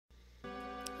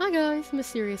Hi guys,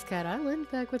 Mysterious Cat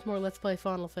Island, back with more Let's Play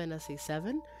Final Fantasy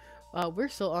VII. We're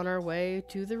still on our way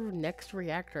to the next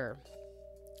reactor.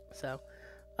 So,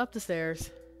 up the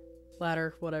stairs,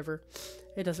 ladder, whatever.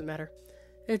 It doesn't matter.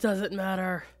 It doesn't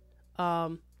matter.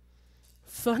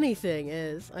 Funny thing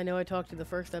is, I know I talked in the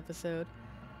first episode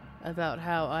about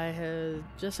how I had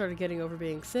just started getting over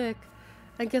being sick,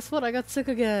 and guess what? I got sick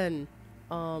again.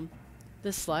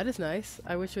 This slide is nice.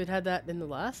 I wish we'd had that in the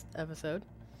last episode.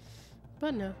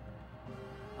 But no.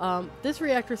 This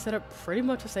reactor is set up pretty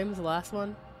much the same as the last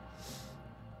one.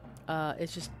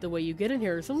 It's just the way you get in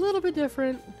here is a little bit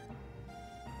different.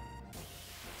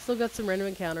 Still got some random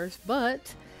encounters,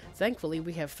 but thankfully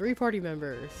we have 3 party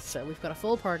members. So we've got a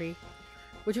full party,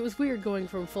 which it was weird going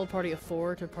from full party of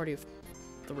 4 to party of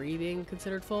 3 being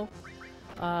considered full.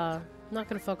 Not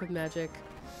gonna fuck with magic.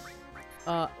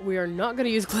 We are not gonna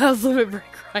use Cloud's Limit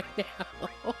Break right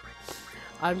now.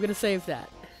 I'm gonna save that.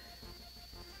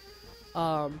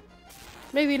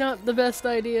 Maybe not the best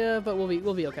idea, but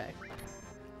we'll be okay.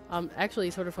 I'm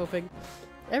actually sort of hoping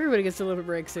everybody gets a limit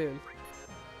break soon.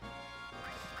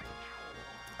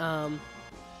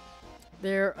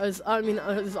 There's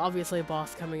obviously a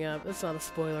boss coming up. It's not a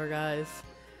spoiler, guys.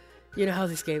 You know how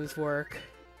these games work.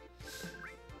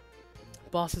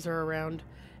 Bosses are around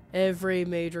every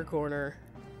major corner.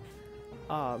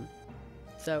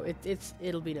 So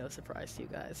it'll be no surprise to you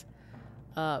guys.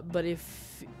 But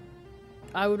if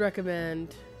I would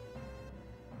recommend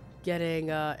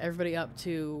getting everybody up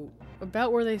to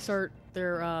about where they start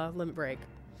their limit break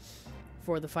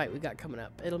for the fight we got coming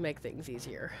up. It'll make things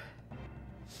easier.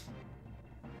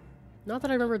 Not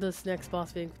that I remember this next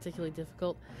boss being particularly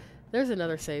difficult. There's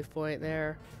another save point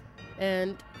there.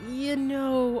 And, you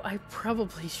know, I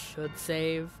probably should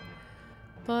save.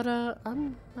 But,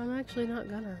 I'm actually not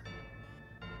gonna.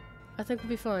 I think we'll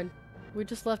be fine. We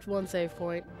just left one save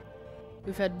point.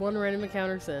 We've had one random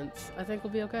encounter since. I think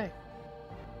we'll be okay.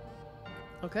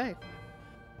 Okay.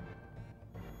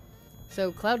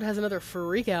 So, Cloud has another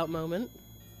freak out moment.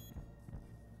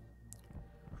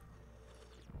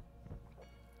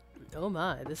 Oh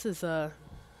my, this is,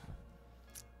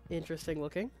 interesting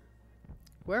looking.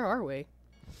 Where are we?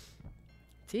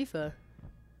 Tifa.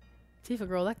 Tifa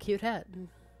girl, that cute hat.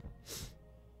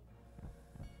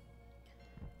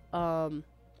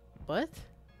 What?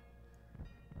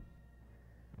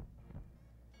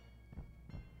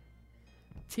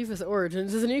 Tifa's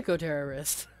origins as an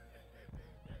eco-terrorist.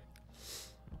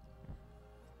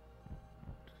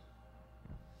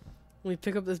 We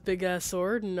pick up this big-ass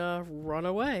sword and, run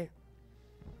away.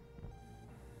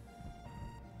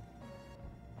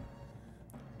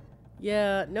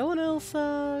 Yeah, no one else,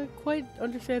 quite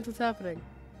understands what's happening.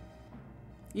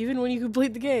 Even when you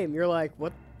complete the game, you're like,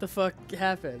 what the fuck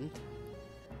happened?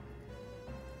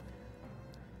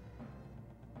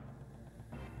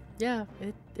 Yeah,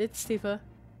 it's Tifa.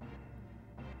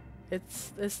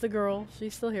 It's the girl.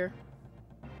 She's still here.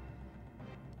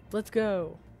 Let's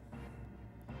go.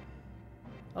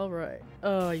 Alright.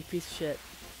 Oh, you piece of shit.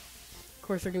 Of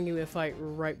course they're gonna give me a fight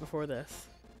right before this.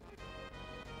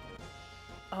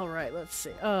 Alright, let's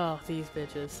see. Oh, these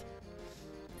bitches.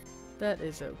 That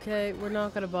is okay. We're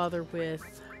not gonna bother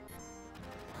with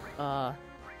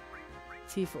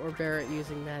Tifa or Barrett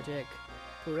using magic.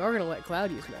 But we are gonna let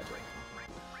Cloud use magic.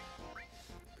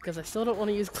 Because I still don't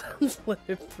want to use Cloud's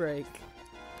Limit Break.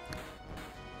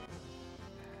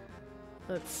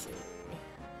 Let's see.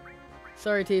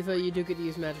 Sorry, Tifa, you do get to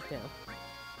use magic now.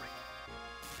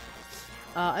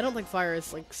 I don't think fire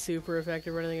is, like, super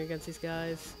effective or anything against these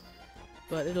guys.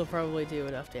 But it'll probably do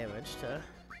enough damage to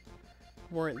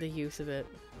warrant the use of it.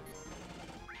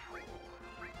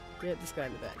 Get this guy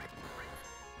in the back.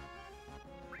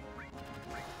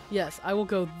 Yes, I will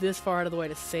go this far out of the way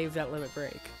to save that limit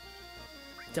break.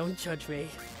 Don't judge me.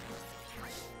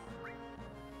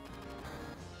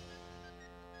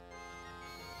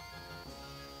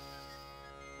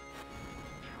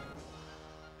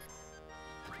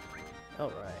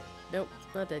 Alright. Nope,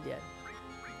 not dead yet.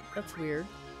 That's weird.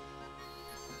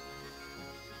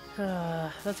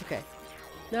 That's okay.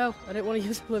 No, I didn't want to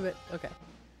use limit. Okay.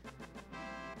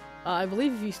 I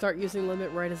believe if you start using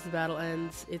limit right as the battle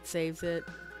ends, it saves it.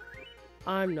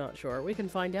 I'm not sure. We can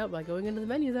find out by going into the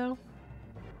menu, though.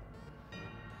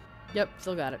 Yep,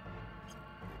 still got it.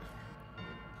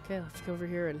 Okay, let's go over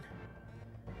here and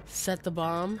set the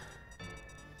bomb.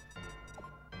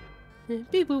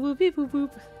 Beep boop boop beep boop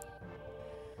boop.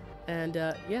 And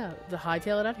yeah,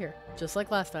 hightail it out here, just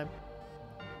like last time.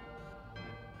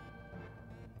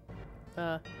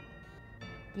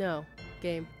 No,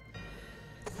 game.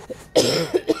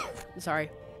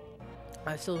 Sorry.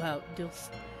 I still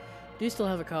Do still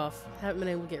have a cough. Haven't been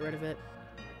able to get rid of it.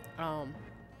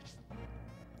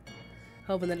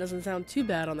 Hoping that doesn't sound too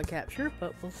bad on the capture,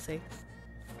 but we'll see.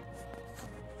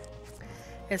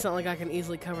 It's not like I can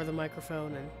easily cover the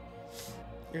microphone and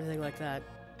everything like that.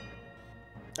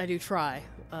 I do try,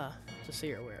 just so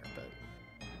you're aware, but...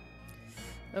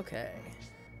 Okay.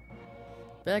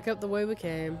 Back up the way we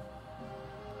came.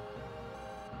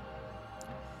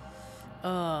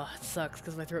 It sucks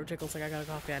because my throat tickles like I got a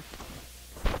cough again.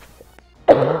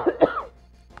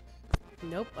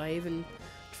 Nope, I even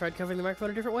tried covering the microphone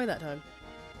a different way that time.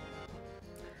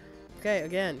 Okay,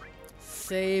 again.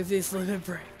 Save these limit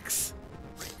breaks.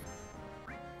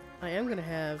 I am gonna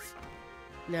have...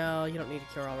 No, you don't need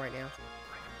a cure-all right now.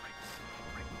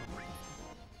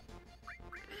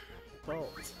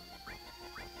 Bolt.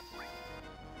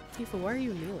 Tifa, why are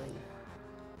you kneeling?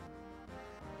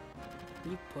 Are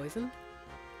you poisoned?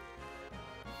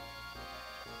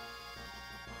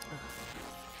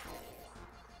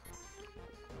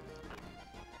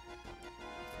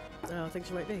 Oh, I think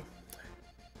she might be.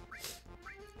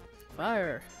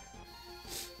 Fire!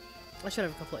 I should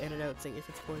have a couple of antidotes, seeing if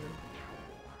it's poison.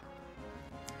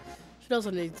 She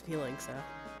also needs healing, so...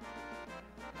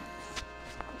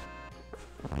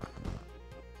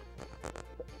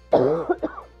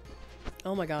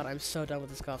 Oh my god, I'm so done with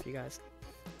this cough, you guys.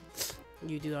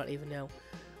 You do not even know.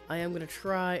 I am gonna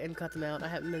try and cut them out. I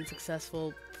haven't been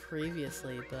successful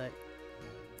previously, but...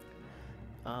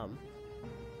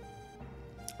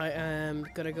 I am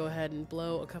gonna go ahead and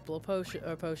blow a couple of potion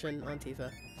on Tifa.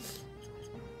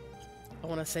 I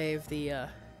want to save the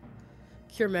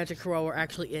Cure Magic while we're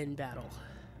actually in battle.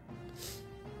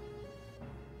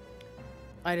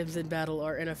 Items in battle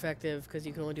are ineffective because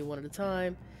you can only do one at a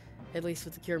time. At least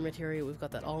with the Cure Materia, we've got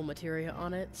that all Materia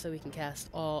on it, so we can cast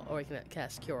all, or we can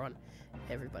cast Cure on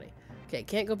everybody. Okay,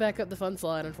 can't go back up the fun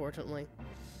slide, unfortunately.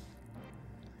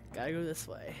 Gotta go this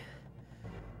way.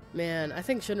 Man, I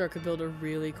think Shinra could build a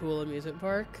really cool amusement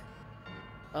park.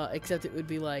 Except it would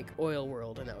be like Oil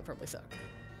World, and that would probably suck.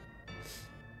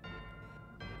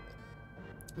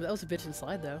 But that was a bitchin'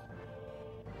 slide, though.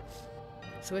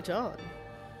 Switch on.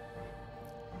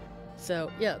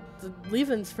 So, yeah, the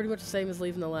leaving's pretty much the same as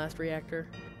leaving the last reactor.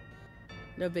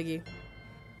 No biggie.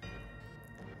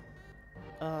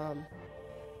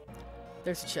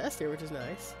 There's a chest here, which is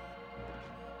nice.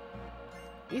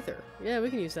 Ether. Yeah, we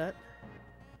can use that.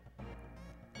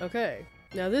 Okay.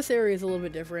 Now, this area is a little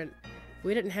bit different.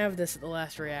 We didn't have this at the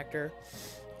last reactor.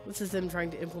 This is them trying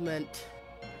to implement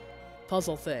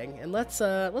puzzle thing. And let's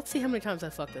see how many times I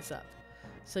fuck this up.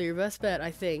 So your best bet, I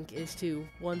think, is to,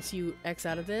 once you X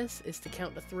out of this, is to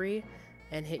count to 3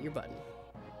 and hit your button.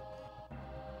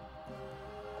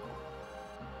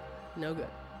 No good.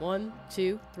 1,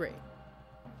 2, 3.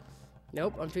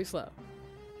 Nope, I'm too slow.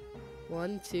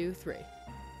 1, 2, 3.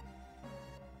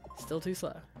 Still too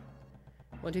slow.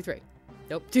 1, 2, 3.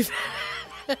 Nope, too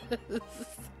fast.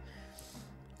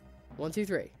 1, 2,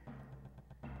 3.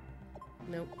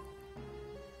 Nope.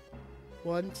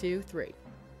 1, 2, 3.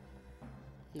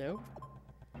 Nope.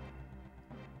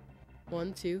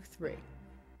 1, 2, 3.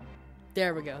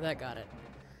 There we go, that got it.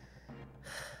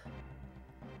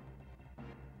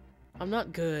 I'm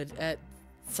not good at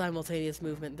simultaneous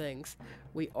movement things.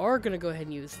 We are gonna go ahead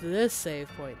and use this save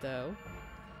point, though.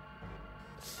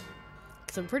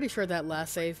 Because I'm pretty sure that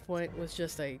last save point was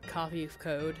just a copy of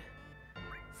code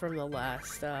from the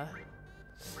last,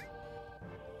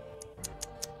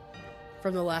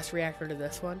 reactor to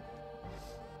this one.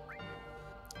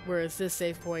 Whereas this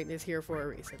save point is here for a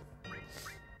reason.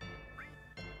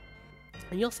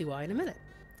 And you'll see why in a minute.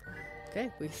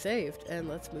 Okay, we saved, and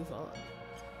let's move on.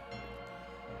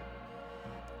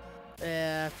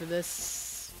 After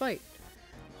this fight,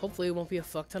 hopefully it won't be a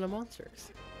fuck ton of monsters.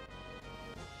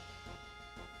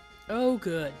 Oh,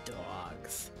 good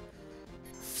dogs.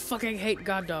 Fucking hate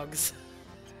god dogs.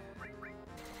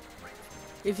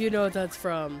 If you know what that's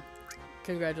from,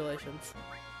 congratulations.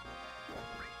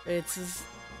 It's...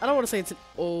 I don't want to say it's an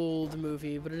old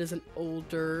movie, but it is an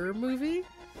older movie.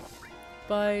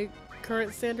 By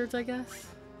current standards, I guess.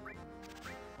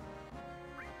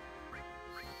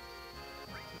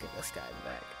 Get this guy in the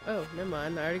back. Oh, never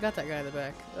mind. I already got that guy in the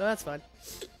back. Oh, that's fine.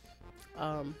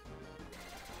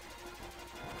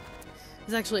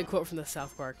 It's actually a quote from the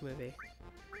South Park movie.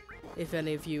 If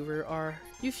any of you are...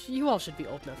 You all should be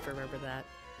old enough to remember that.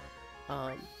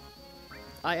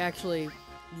 I actually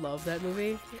love that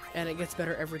movie, and it gets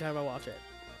better every time I watch it.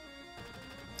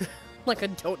 Like, I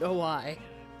don't know why.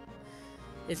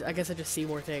 I guess I just see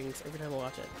more things every time I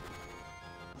watch it.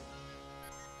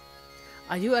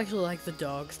 I do actually like the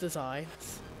dog's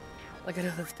designs. Like, I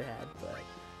know that's bad, but...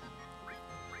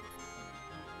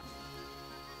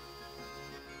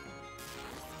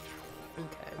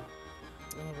 Okay.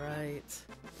 Alright.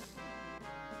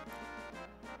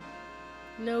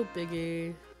 No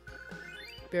biggie.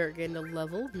 Barrett gained a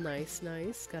level. Nice,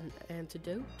 nice. Got an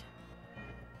antidote.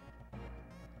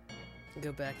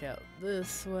 Go back out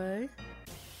this way.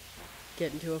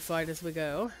 Get into a fight as we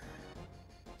go.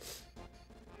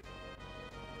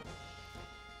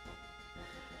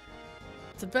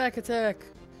 It's a back attack!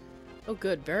 Oh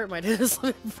good, Barrett might hit us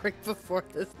limit break before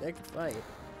this next fight.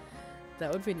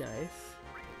 That would be nice.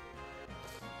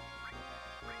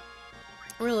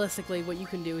 Realistically, what you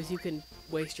can do is you can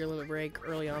waste your limit break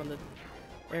early on in the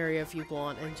area if you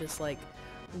want and just like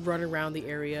run around the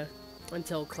area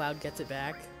until Cloud gets it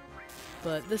back.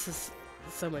 But this is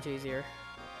so much easier.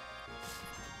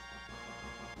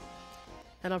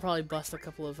 And I'll probably bust a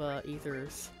couple of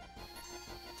ethers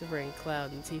to bring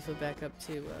Cloud and Tifa back up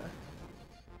to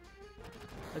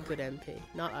a good MP.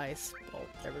 Not ice. Oh,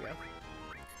 there we go.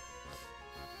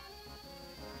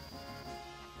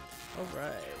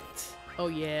 Alright. Oh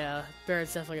yeah,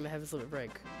 Barrett's definitely gonna have his limit break.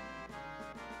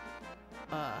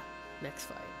 Next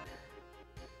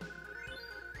fight.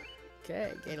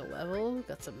 Okay, gain a level,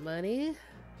 got some money.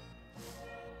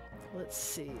 Let's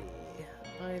see.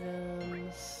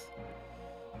 Items.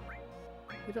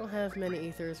 We don't have many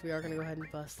ethers, we are gonna go ahead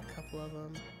and bust a couple of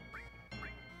them.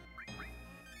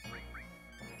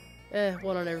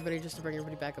 One on everybody just to bring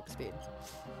everybody back up to speed.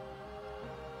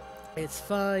 It's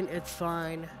fine, it's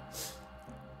fine.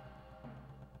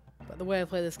 But the way I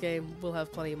play this game, we'll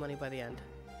have plenty of money by the end.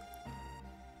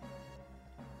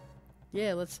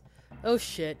 Yeah, let's... Oh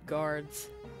shit, guards.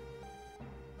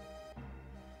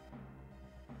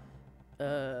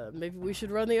 Maybe we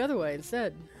should run the other way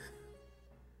instead.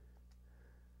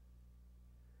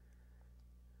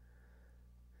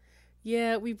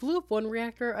 Yeah, we blew up one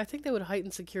reactor. I think that would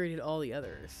heighten security to all the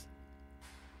others.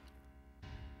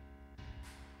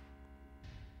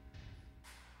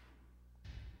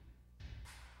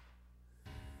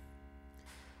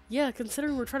 Yeah,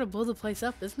 considering we're trying to blow the place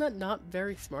up, isn't that not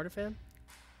very smart of him?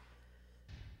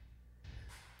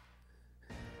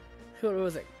 What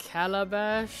was it?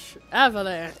 Calabash?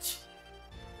 Avalanche!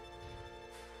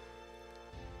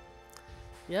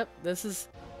 Yep, this is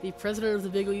the president of the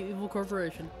big evil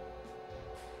corporation.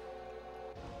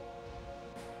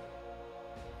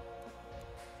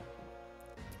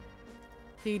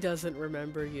 He doesn't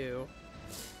remember you.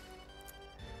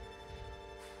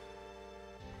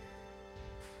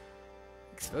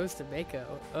 Exposed to Mako.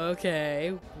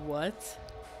 Okay, what?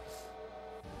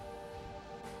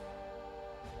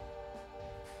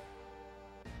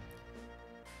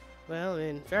 Well, I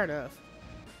mean, fair enough.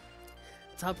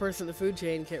 Top person in the food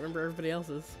chain can't remember everybody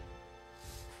else's.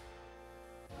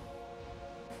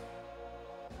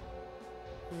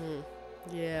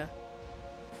 Yeah.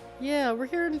 Yeah, we're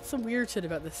hearing some weird shit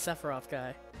about this Sephiroth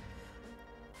guy.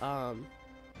 I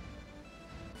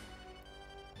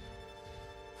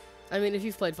mean, if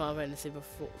you've played Final Fantasy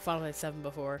before, Final Fantasy VII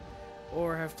before,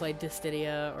 or have played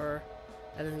Dissidia or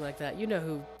anything like that, you know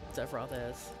who Sephiroth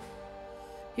is.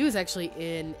 He was actually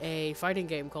in a fighting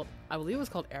game called, I believe it was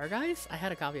called Ehrgeiz? I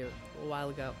had a copy of it a while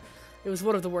ago. It was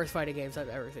one of the worst fighting games I've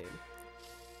ever seen.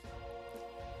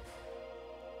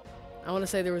 I want to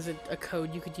say there was a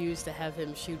code you could use to have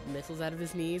him shoot missiles out of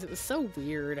his knees. It was so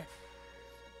weird.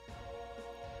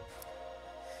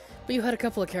 But you had a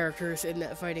couple of characters in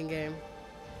that fighting game.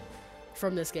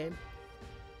 From this game.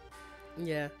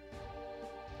 Yeah.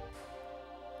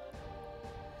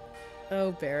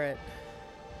 Oh, Barrett.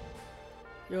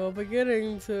 You're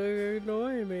beginning to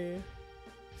annoy me.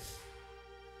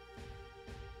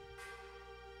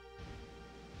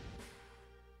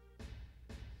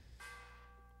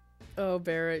 Oh,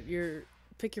 Barrett,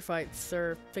 pick your fights,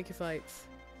 sir. Pick your fights.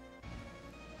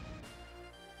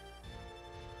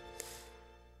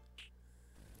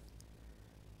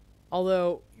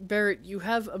 Although, Barrett, you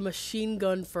have a machine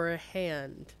gun for a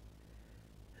hand.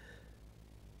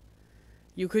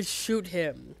 You could shoot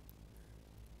him.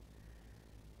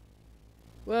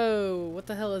 Whoa, what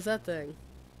the hell is that thing?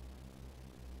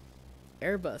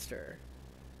 Airbuster.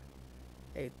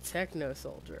 A techno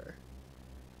soldier.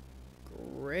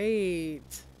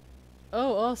 Great.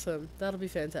 Oh, awesome. That'll be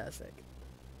fantastic.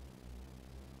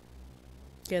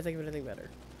 Can't think of anything better.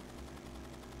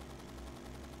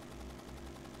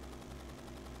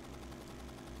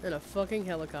 And a fucking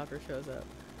helicopter shows up.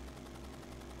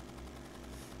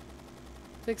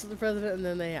 Fix the president and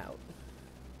then they out.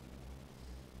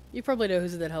 You probably know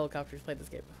who's in that helicopter who's played this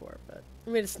game before, but I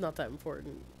mean it's not that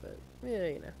important, but yeah,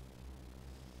 you know.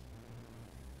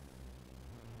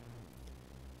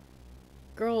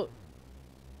 Girl,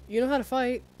 you know how to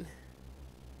fight.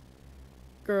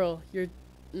 Girl, you're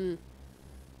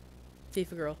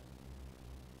Tifa girl.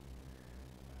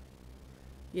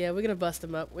 Yeah, we're gonna bust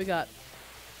him up. We got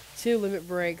 2 limit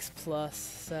breaks plus,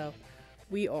 so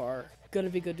we are gonna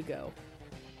be good to go.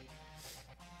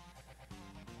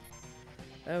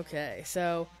 Okay,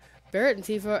 so Barret and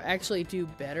Tifa actually do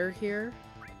better here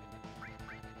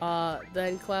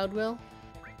than Cloud will,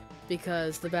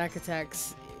 because the back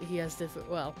attacks he has different.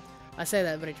 Well, I say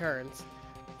that, but he turns.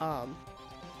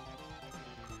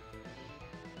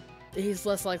 He's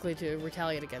less likely to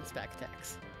retaliate against back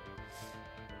attacks.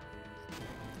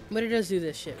 But he does do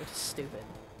this shit, which is stupid.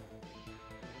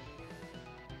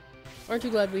 Aren't you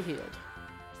glad we healed?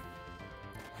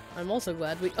 I'm also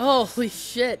glad we— holy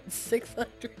shit! 600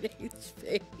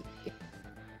 HP!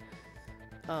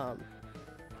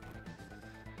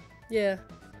 Yeah.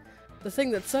 The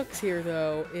thing that sucks here,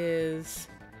 though, is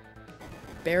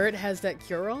Barret has that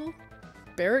cure-all?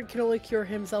 Barret can only cure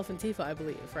himself and Tifa, I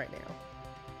believe, right now.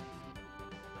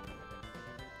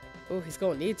 Oh, he's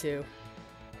going to need to.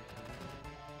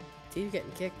 Tifa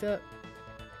getting kicked up.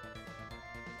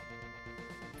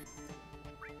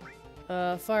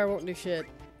 Fire won't do shit.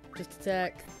 Just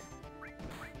attack.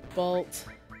 Bolt.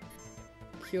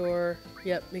 Cure.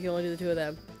 Yep, we can only do the 2 of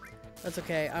them. That's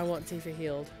okay, I want Tifa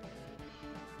healed.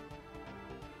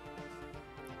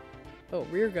 Oh,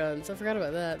 rear guns. I forgot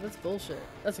about that. That's bullshit.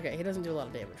 That's okay, he doesn't do a lot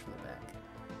of damage from the back.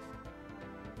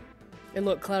 And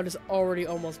look, Cloud is already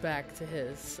almost back to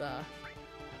his,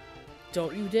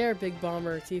 don't you dare, Big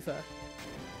Bomber Tifa.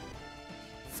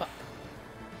 Fuck.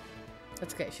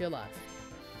 That's okay, she's alive.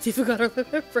 Tifa got her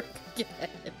limit break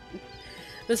again.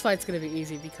 This fight's gonna be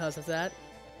easy because of that.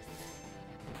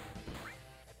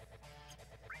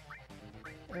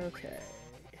 Okay.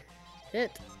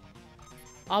 Hit.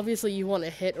 Obviously you want a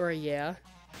hit or a yeah.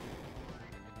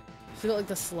 So you got like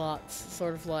the slots,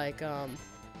 sort of like, oh,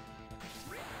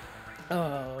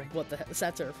 what the heck?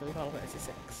 Setzer from Final Fantasy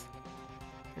VI.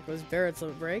 Here goes Barret's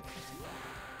limit break.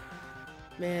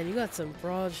 Man, you got some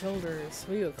broad shoulders.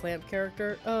 Were you a clamp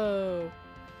character? Oh.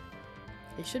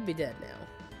 He should be dead now.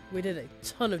 We did a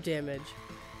ton of damage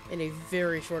in a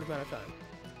very short amount of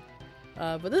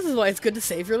time. But this is why it's good to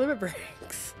save your limit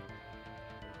breaks.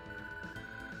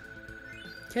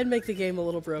 Can make the game a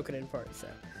little broken in parts, so.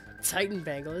 Titan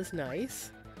Bangle is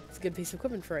nice. It's a good piece of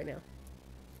equipment for right now.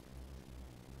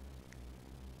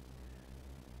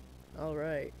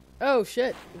 Alright. Oh,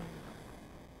 shit!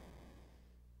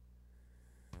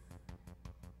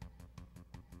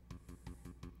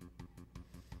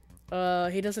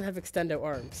 He doesn't have extendo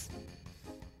arms.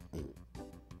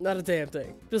 Not a damn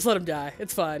thing. Just let him die.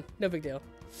 It's fine. No big deal.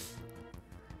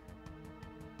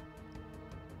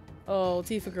 Oh,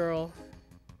 Tifa girl.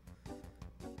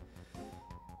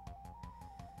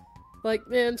 Like,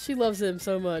 man, she loves him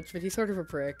so much, but he's sort of a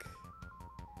prick.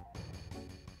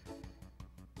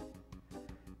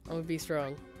 I'm gonna be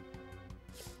strong.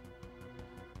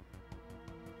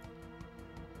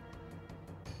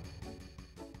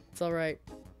 It's alright.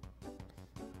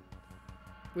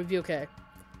 We'd be okay.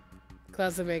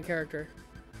 Cloud's the main character.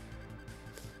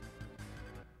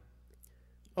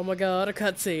 Oh my god, a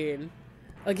cutscene.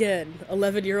 Again,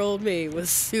 11-year-old me was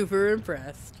super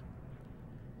impressed.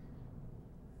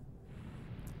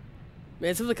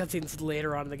 Man, some of the cutscenes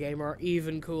later on in the game are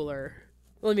even cooler.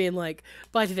 Well, I mean, like,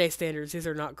 by today's standards, these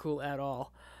are not cool at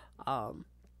all.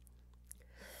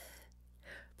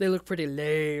 They look pretty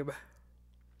lame.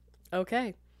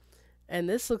 Okay. And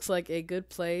this looks like a good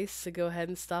place to go ahead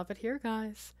and stop it here,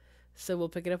 guys. So we'll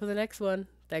pick it up in the next one.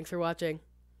 Thanks for watching.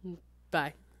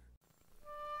 Bye.